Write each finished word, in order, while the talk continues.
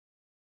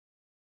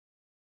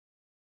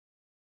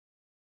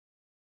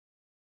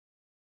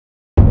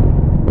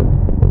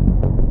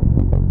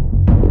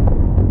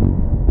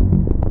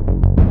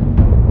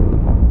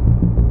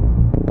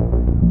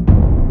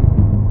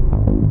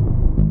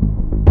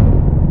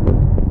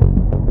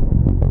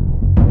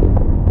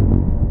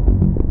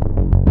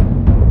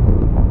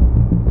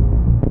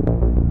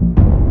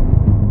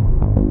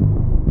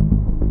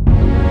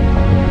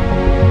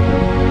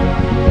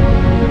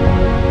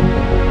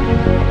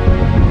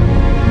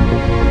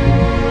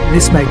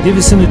This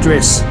magnificent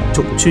address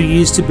took 2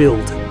 years to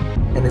build,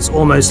 and it's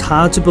almost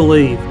hard to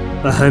believe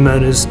the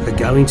homeowners are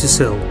going to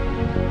sell.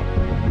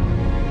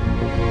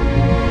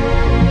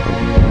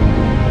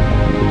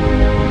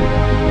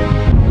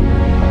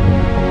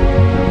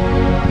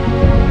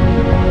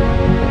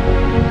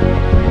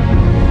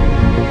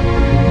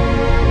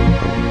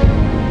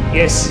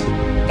 Yes,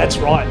 that's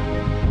right.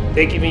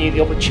 They're giving you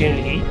the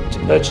opportunity to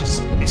purchase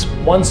this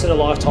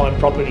once-in-a-lifetime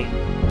property.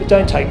 But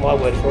don't take my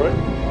word for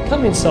it.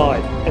 Come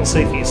inside and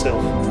see for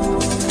yourself.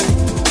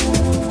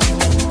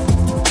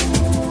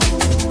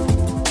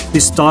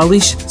 This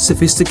stylish,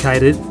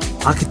 sophisticated,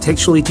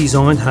 architecturally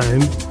designed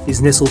home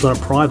is nestled on a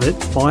private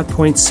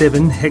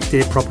 5.7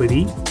 hectare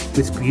property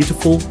with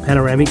beautiful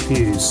panoramic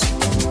views.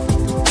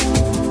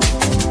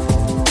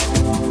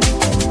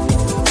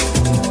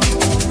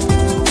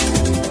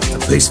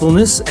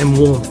 Peacefulness and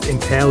warmth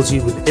empowers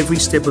you with every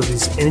step of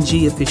this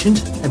energy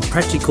efficient and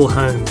practical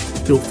home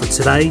built for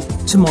today,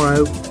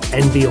 tomorrow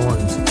and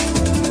beyond.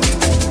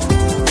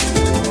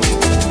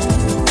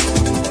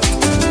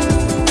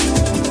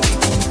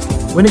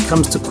 When it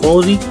comes to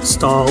quality,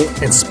 style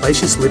and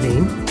spacious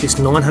living, this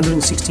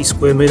 960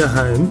 square metre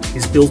home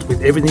is built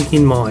with everything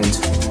in mind.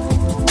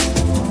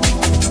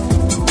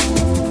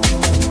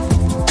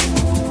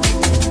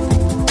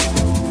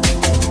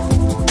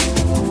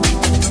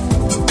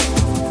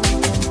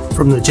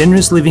 From the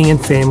generous living and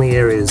family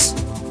areas,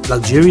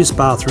 luxurious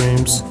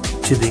bathrooms,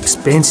 to the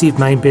expansive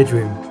main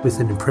bedroom with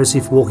an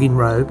impressive walk-in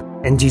robe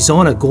and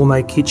designer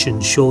gourmet kitchen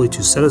surely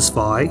to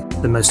satisfy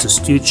the most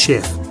astute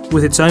chef.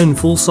 With its own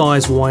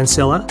full-size wine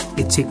cellar,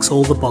 it ticks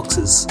all the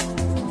boxes.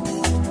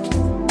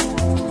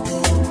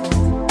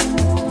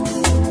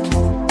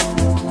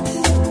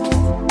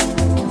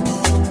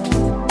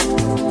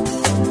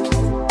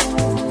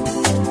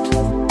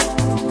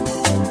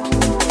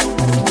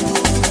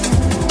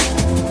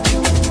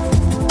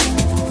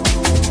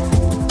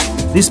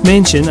 This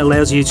mansion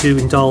allows you to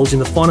indulge in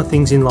the finer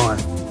things in life.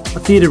 A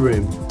theatre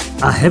room,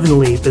 a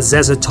heavenly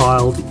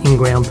Bazazza-tiled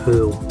in-ground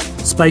pool,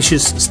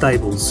 spacious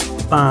stables,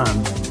 barn,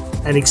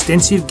 an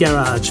extensive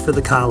garage for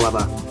the car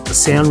lover, a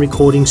sound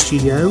recording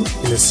studio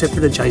in a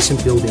separate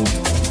adjacent building.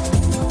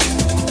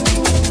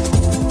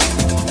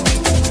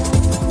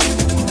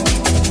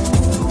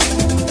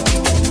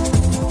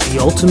 The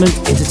ultimate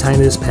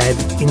entertainer's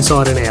pad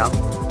inside and out.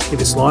 If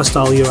it's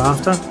lifestyle you're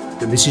after,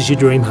 then this is your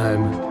dream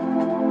home.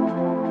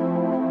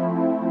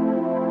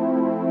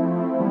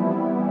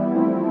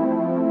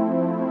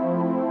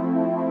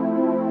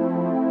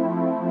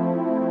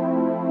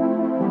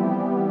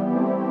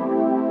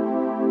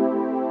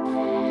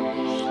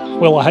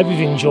 Well, I hope you've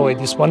enjoyed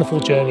this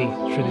wonderful journey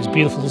through this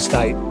beautiful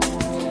estate.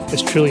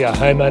 It's truly a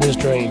homeowner's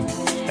dream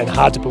and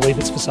hard to believe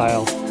it's for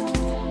sale.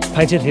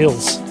 Painted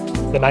Hills,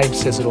 the name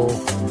says it all.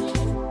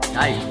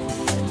 Hey.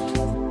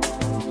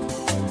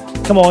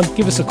 Come on,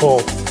 give us a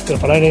call. But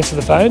if I don't answer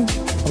the phone,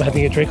 I'm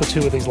having a drink or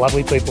two with these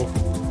lovely people.